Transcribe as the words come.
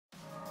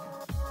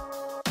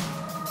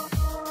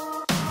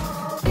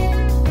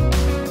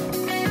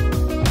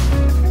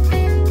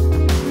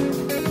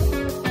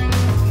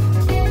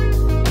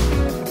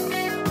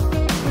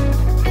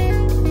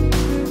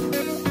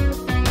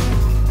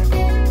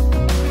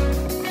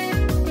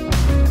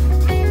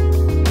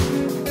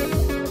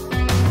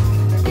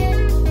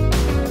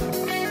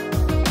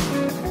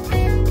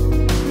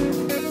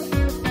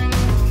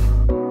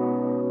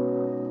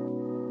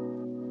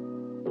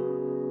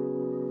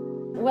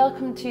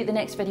to the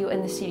next video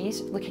in the series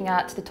looking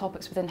at the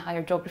topics within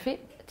higher geography.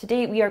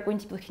 Today we are going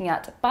to be looking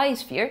at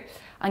Biosphere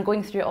and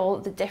going through all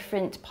the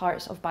different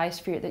parts of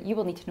Biosphere that you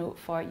will need to know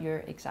for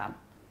your exam.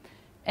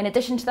 In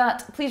addition to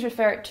that, please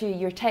refer to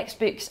your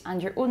textbooks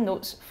and your own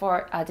notes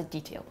for added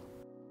detail.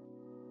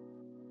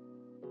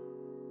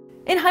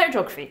 In higher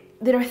geography,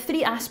 there are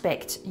three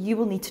aspects you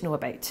will need to know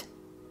about: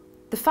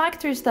 the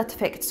factors that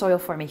affect soil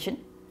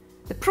formation,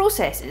 the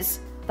processes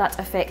that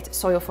affect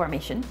soil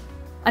formation,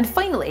 and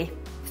finally,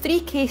 three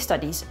case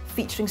studies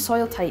featuring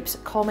soil types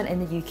common in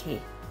the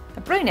UK: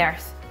 a brown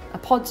earth, a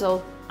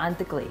podzol, and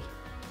the gley.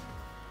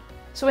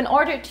 So in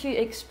order to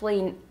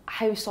explain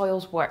how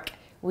soils work,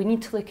 we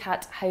need to look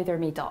at how they're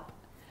made up.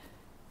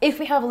 If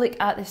we have a look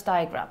at this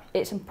diagram,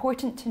 it's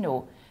important to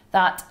know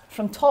that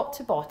from top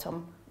to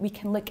bottom, we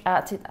can look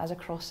at it as a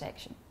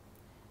cross-section.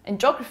 In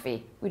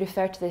geography, we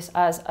refer to this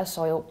as a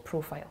soil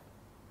profile.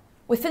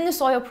 Within the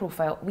soil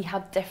profile, we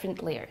have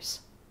different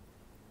layers.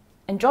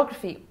 In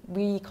geography,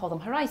 we call them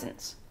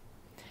horizons.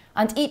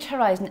 And each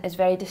horizon is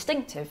very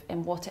distinctive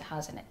in what it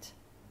has in it.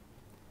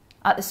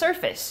 At the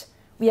surface,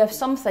 we have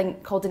something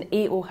called an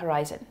AO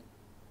horizon.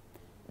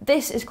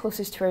 This is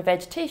closest to our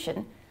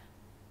vegetation,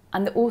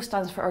 and the O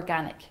stands for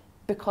organic,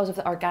 because of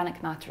the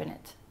organic matter in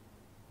it.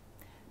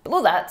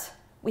 Below that,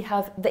 we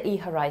have the A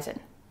horizon,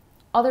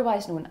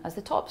 otherwise known as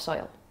the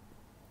topsoil.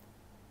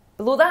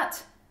 Below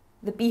that,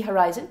 the B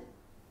horizon,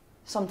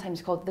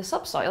 sometimes called the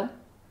subsoil.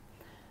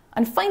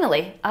 And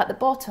finally, at the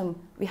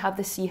bottom, we have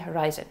the C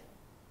horizon,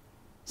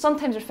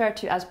 sometimes referred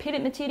to as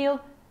parent material,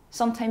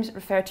 sometimes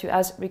referred to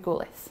as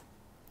regolith.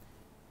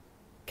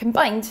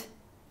 Combined,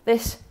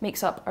 this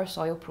makes up our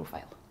soil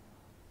profile.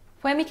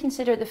 When we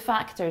consider the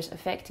factors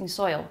affecting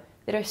soil,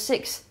 there are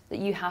 6 that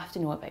you have to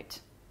know about.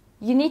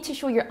 You need to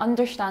show your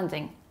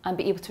understanding and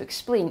be able to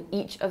explain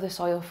each of the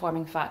soil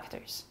forming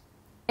factors,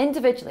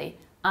 individually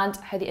and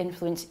how they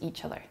influence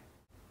each other.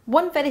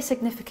 One very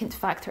significant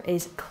factor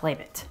is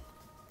climate.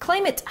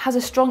 Climate has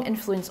a strong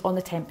influence on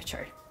the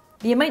temperature,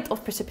 the amount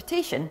of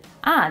precipitation,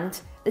 and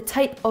the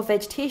type of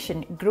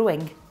vegetation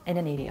growing in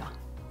an area.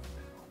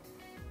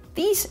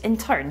 These, in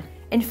turn,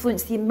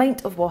 influence the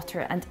amount of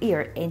water and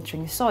air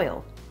entering the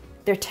soil,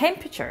 their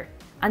temperature,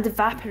 and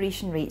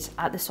evaporation rates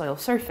at the soil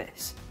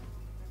surface.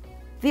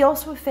 They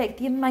also affect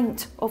the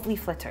amount of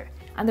leaf litter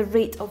and the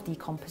rate of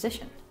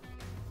decomposition.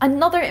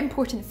 Another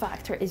important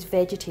factor is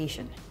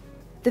vegetation.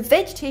 The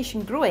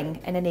vegetation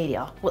growing in an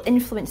area will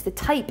influence the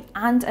type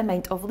and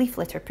amount of leaf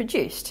litter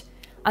produced,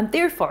 and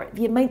therefore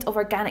the amount of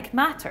organic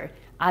matter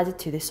added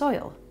to the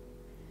soil.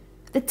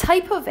 The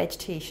type of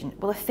vegetation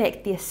will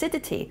affect the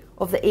acidity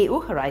of the AO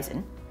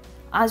horizon,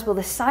 as will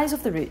the size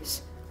of the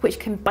roots, which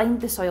can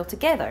bind the soil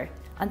together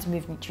and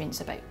move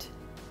nutrients about.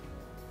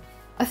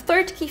 A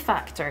third key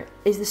factor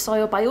is the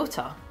soil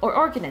biota, or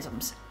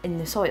organisms, in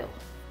the soil.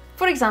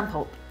 For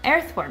example,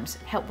 earthworms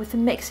help with the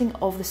mixing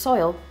of the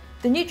soil,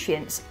 the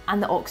nutrients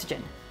and the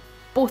oxygen,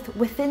 both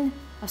within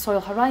a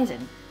soil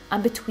horizon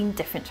and between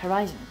different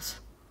horizons.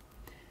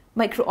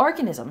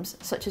 Microorganisms,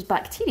 such as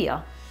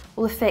bacteria,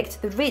 will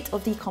affect the rate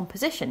of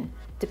decomposition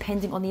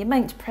depending on the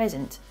amount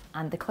present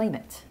and the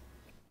climate.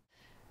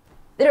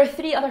 There are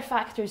 3 other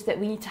factors that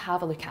we need to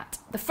have a look at.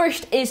 The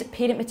first is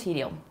parent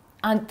material,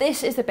 and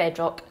this is the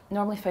bedrock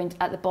normally found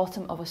at the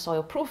bottom of a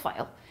soil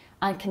profile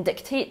and can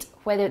dictate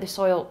whether the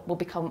soil will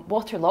become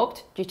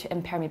waterlogged due to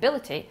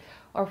impermeability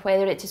or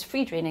whether it is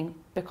free draining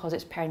because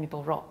it's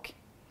permeable rock.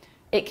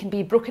 It can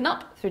be broken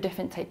up through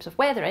different types of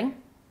weathering,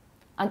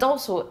 and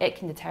also it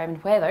can determine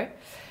whether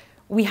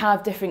we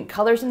have different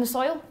colours in the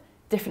soil,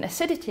 different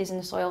acidities in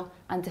the soil,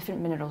 and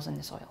different minerals in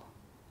the soil.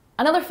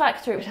 Another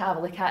factor to have a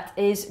look at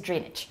is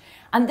drainage,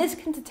 and this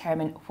can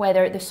determine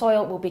whether the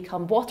soil will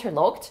become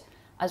waterlogged,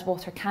 as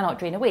water cannot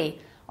drain away,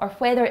 or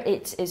whether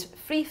it is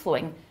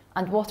free-flowing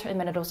and water and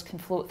minerals can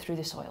flow through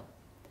the soil.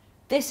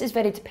 This is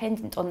very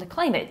dependent on the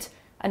climate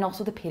and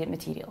also the parent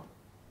material.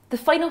 The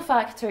final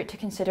factor to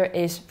consider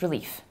is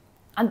relief,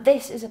 and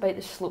this is about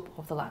the slope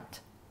of the land.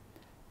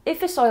 If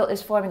the soil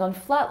is forming on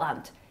flat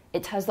land,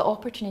 it has the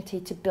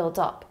opportunity to build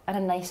up in a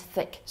nice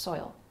thick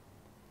soil.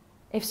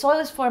 If soil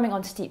is forming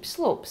on steep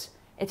slopes,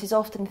 it is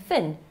often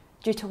thin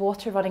due to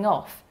water running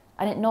off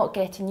and it not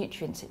getting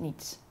nutrients it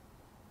needs.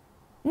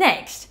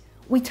 Next,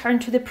 we turn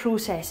to the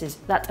processes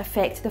that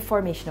affect the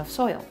formation of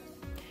soil.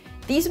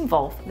 These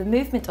involve the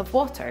movement of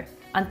water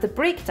and the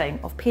breakdown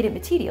of parent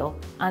material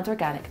and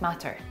organic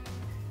matter.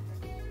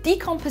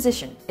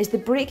 Decomposition is the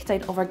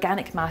breakdown of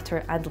organic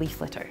matter and leaf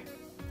litter.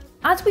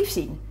 As we've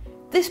seen,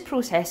 this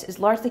process is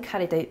largely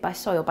carried out by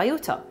soil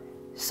biota,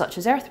 such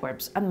as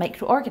earthworms, and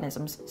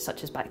microorganisms,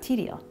 such as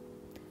bacteria.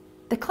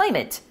 The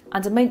climate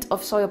and amount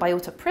of soil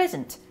biota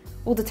present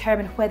will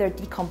determine whether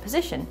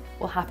decomposition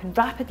will happen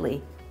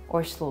rapidly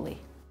or slowly.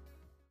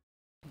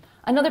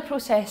 Another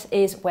process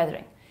is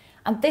weathering,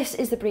 and this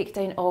is the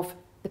breakdown of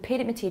the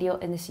parent material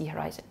in the sea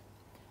horizon.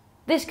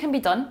 This can be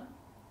done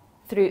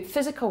through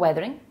physical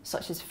weathering,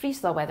 such as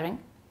freeze-thaw weathering,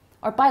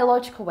 or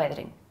biological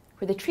weathering,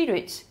 where the tree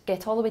roots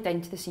get all the way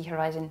down to the sea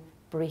horizon,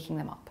 breaking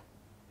them up.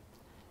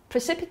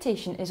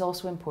 Precipitation is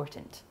also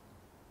important.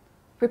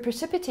 Where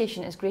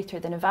precipitation is greater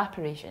than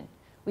evaporation,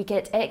 we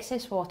get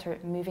excess water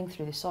moving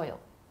through the soil.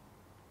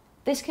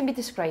 This can be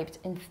described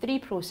in 3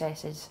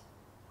 processes,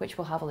 which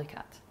we'll have a look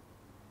at.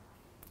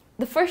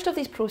 The first of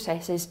these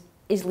processes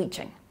is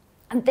leaching,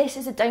 and this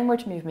is a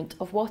downward movement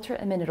of water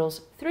and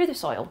minerals through the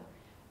soil,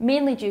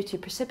 mainly due to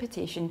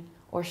precipitation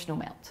or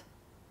snowmelt.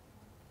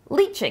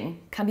 Leaching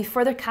can be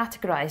further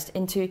categorised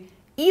into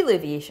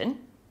eluviation,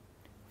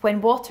 when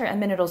water and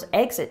minerals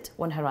exit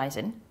one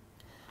horizon,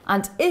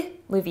 and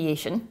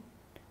illuviation,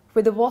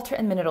 where the water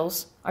and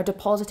minerals are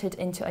deposited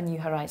into a new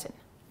horizon.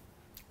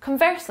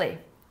 Conversely,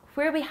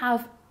 where we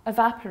have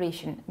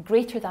evaporation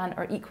greater than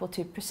or equal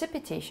to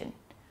precipitation,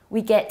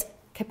 we get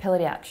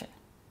capillary action.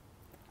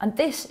 And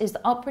this is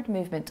the upward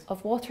movement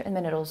of water and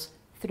minerals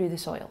through the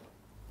soil.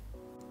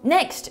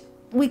 Next,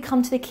 we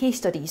come to the case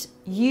studies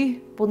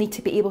you will need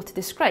to be able to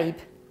describe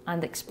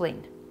and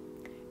explain.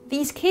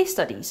 These case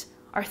studies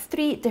are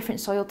 3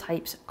 different soil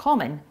types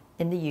common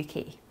in the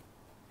UK.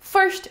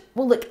 First,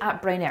 we'll look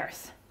at brown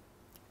earth.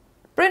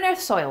 Brown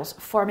earth soils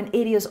form in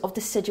areas of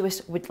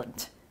deciduous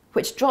woodland,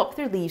 which drop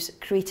their leaves,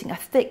 creating a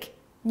thick,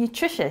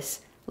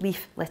 nutritious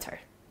leaf litter.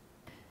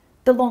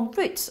 The long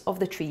roots of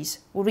the trees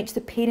will reach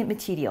the parent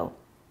material,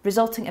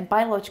 resulting in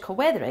biological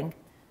weathering,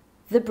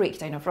 the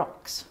breakdown of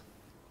rocks.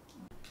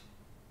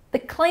 The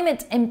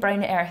climate in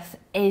brown earth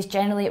is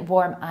generally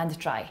warm and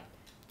dry.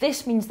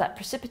 This means that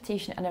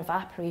precipitation and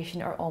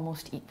evaporation are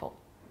almost equal.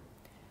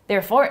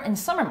 Therefore, in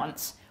summer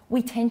months,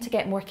 we tend to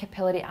get more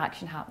capillary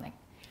action happening,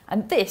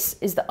 and this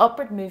is the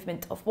upward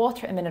movement of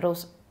water and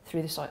minerals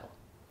through the soil.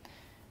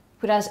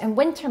 Whereas in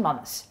winter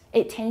months,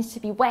 it tends to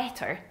be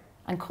wetter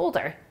and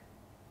colder,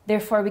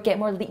 therefore we get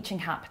more leaching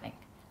happening,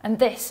 and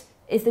this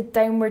is the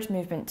downward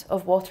movement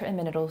of water and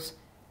minerals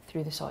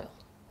through the soil.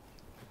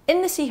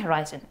 In the sea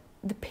horizon,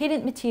 the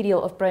parent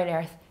material of brown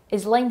earth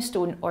is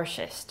limestone or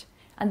schist,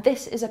 and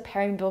this is a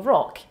permeable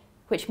rock,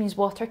 which means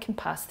water can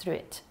pass through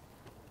it.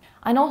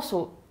 And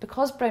also,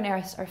 because brown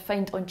earths are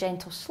found on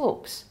gentle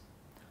slopes,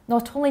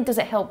 not only does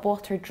it help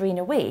water drain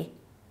away,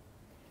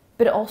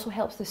 but it also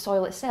helps the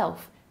soil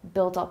itself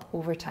build up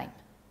over time.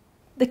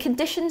 The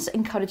conditions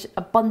encourage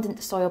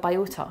abundant soil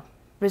biota,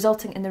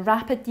 resulting in the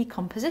rapid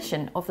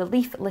decomposition of the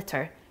leaf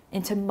litter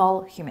into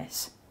mull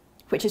humus,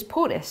 which is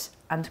porous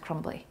and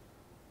crumbly.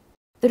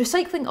 The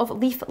recycling of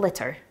leaf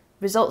litter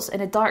results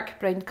in a dark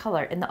brown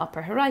colour in the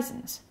upper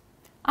horizons.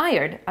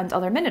 Iron and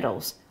other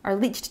minerals are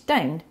leached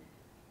down,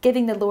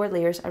 giving the lower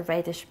layers a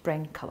reddish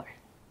brown colour.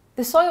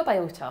 The soil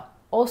biota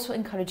also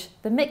encourage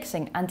the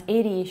mixing and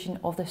aeration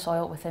of the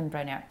soil within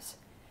brown earths.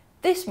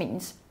 This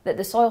means that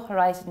the soil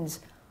horizons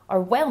are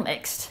well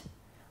mixed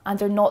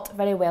and are not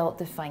very well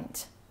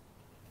defined.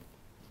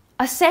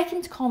 A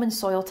second common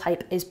soil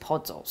type is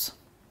podzoles.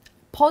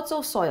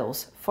 Podzole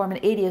soils form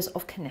in areas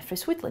of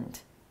coniferous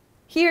woodland.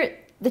 Here,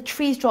 the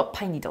trees drop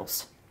pine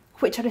needles,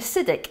 which are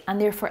acidic and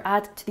therefore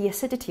add to the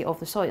acidity of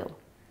the soil.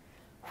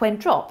 When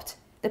dropped,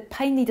 the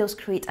pine needles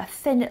create a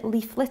thin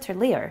leaf litter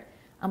layer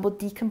and will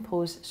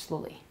decompose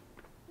slowly.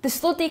 The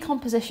slow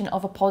decomposition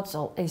of a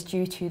podzole is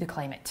due to the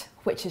climate,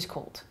 which is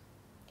cold.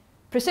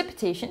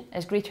 Precipitation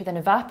is greater than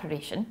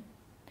evaporation.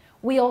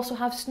 We also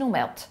have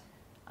snowmelt,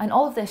 and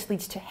all of this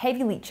leads to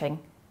heavy leaching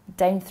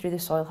down through the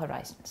soil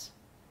horizons.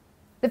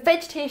 The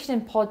vegetation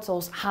in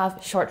podzoles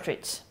have short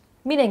roots,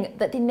 meaning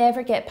that they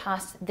never get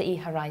past the A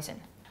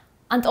horizon.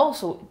 And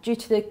also, due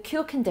to the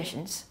cool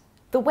conditions,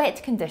 the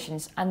wet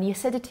conditions and the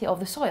acidity of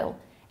the soil,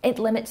 it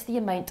limits the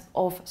amount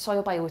of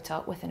soil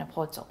biota within a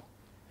podzole.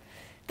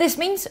 This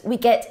means we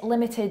get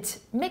limited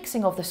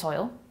mixing of the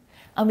soil,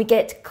 and we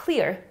get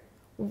clear,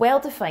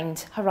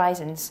 well-defined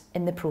horizons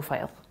in the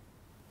profile.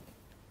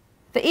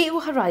 The AO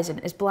horizon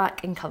is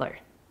black in colour,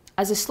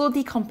 as the slow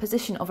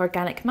decomposition of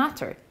organic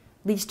matter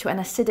leads to an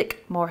acidic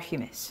moor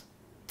humus.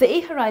 The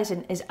A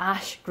horizon is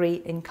ash grey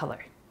in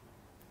colour.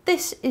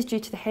 This is due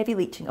to the heavy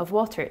leaching of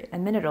water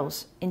and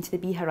minerals into the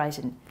B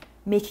horizon,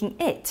 making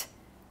it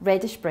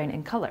reddish brown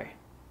in colour.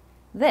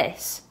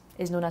 This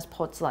is known as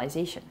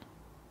podzolisation.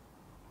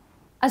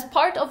 As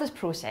part of this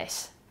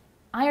process,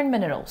 iron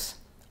minerals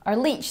are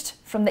leached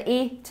from the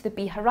A to the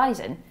B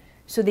horizon,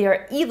 so they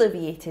are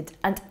eluviated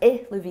and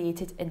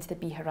illuviated into the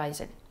B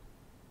horizon.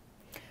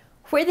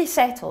 Where they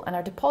settle and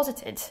are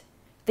deposited,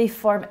 they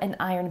form an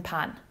iron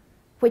pan,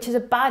 which is a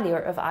barrier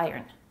of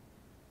iron.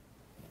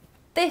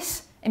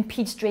 This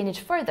impedes drainage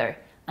further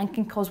and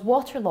can cause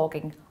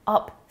waterlogging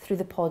up through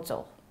the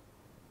podzole.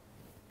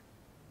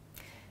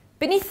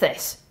 Beneath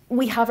this,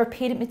 we have our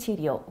parent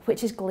material,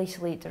 which is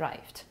glacially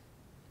derived.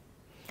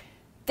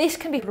 This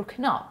can be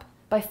broken up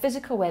by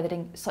physical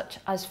weathering such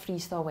as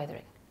freeze-thaw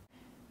weathering.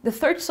 The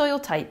third soil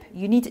type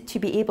you need to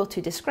be able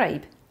to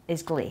describe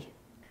is clay.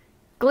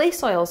 Clay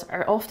soils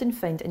are often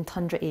found in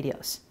tundra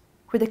areas,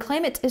 where the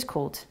climate is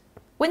cold,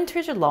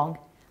 winters are long,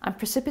 and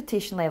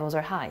precipitation levels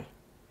are high.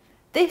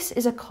 This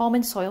is a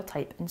common soil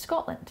type in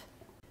Scotland.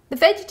 The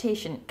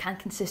vegetation can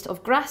consist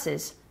of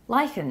grasses,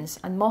 lichens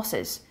and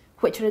mosses,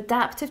 which are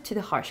adaptive to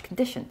the harsh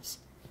conditions.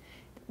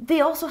 They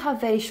also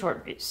have very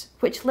short roots,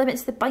 which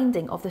limits the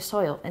binding of the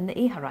soil in the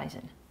A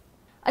horizon.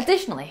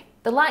 Additionally,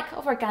 The lack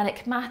of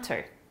organic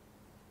matter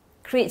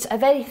creates a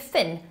very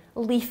thin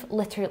leaf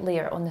litter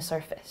layer on the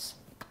surface.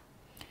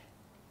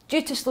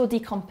 Due to slow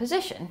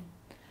decomposition,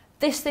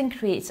 this then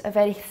creates a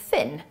very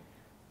thin,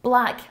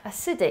 black,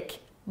 acidic,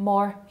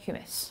 moor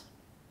humus.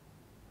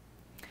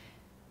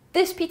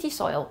 This peaty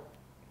soil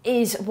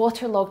is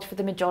waterlogged for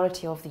the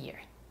majority of the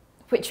year,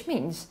 which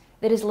means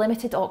there is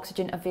limited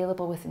oxygen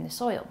available within the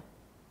soil.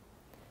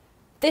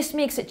 This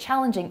makes it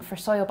challenging for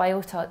soil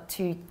biota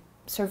to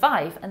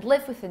survive and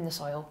live within the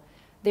soil,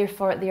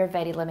 therefore they are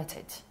very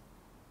limited.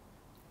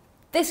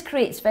 This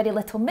creates very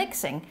little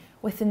mixing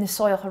within the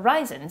soil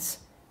horizons,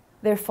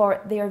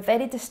 therefore they are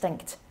very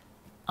distinct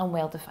and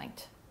well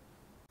defined.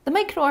 The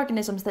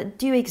microorganisms that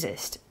do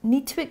exist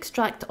need to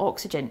extract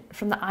oxygen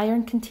from the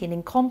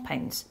iron-containing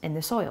compounds in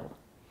the soil.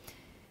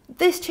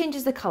 This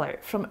changes the colour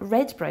from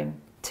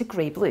red-brown to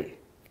grey-blue.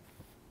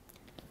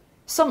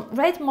 Some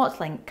red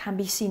mottling can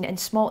be seen in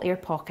small air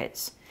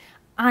pockets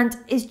and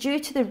is due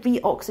to the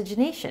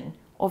reoxygenation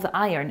of the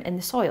iron in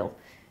the soil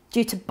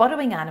due to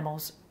burrowing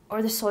animals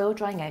or the soil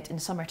drying out in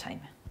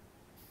summertime.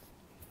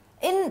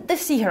 In the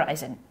sea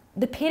horizon,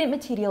 the parent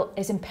material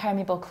is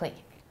impermeable clay.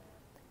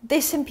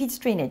 This impedes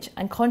drainage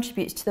and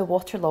contributes to the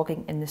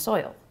waterlogging in the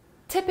soil.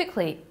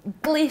 Typically,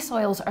 glacial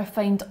oils are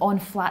found on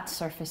flat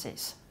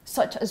surfaces,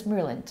 such as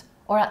moorland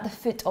or at the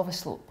foot of a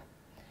slope.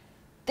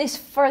 This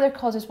further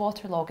causes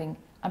waterlogging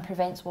and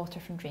prevents water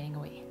from draining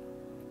away.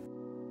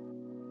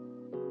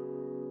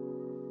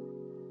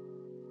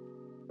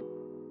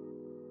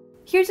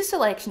 Here's a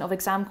selection of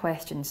exam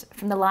questions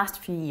from the last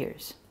few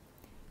years.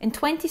 In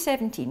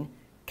 2017,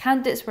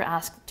 candidates were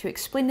asked to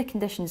explain the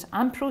conditions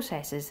and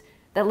processes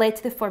that led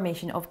to the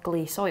formation of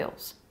glacial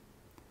soils.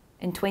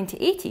 In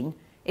 2018,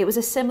 it was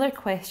a similar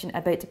question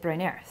about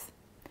brown earth,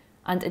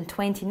 and in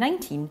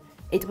 2019,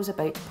 it was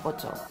about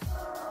Podzoles.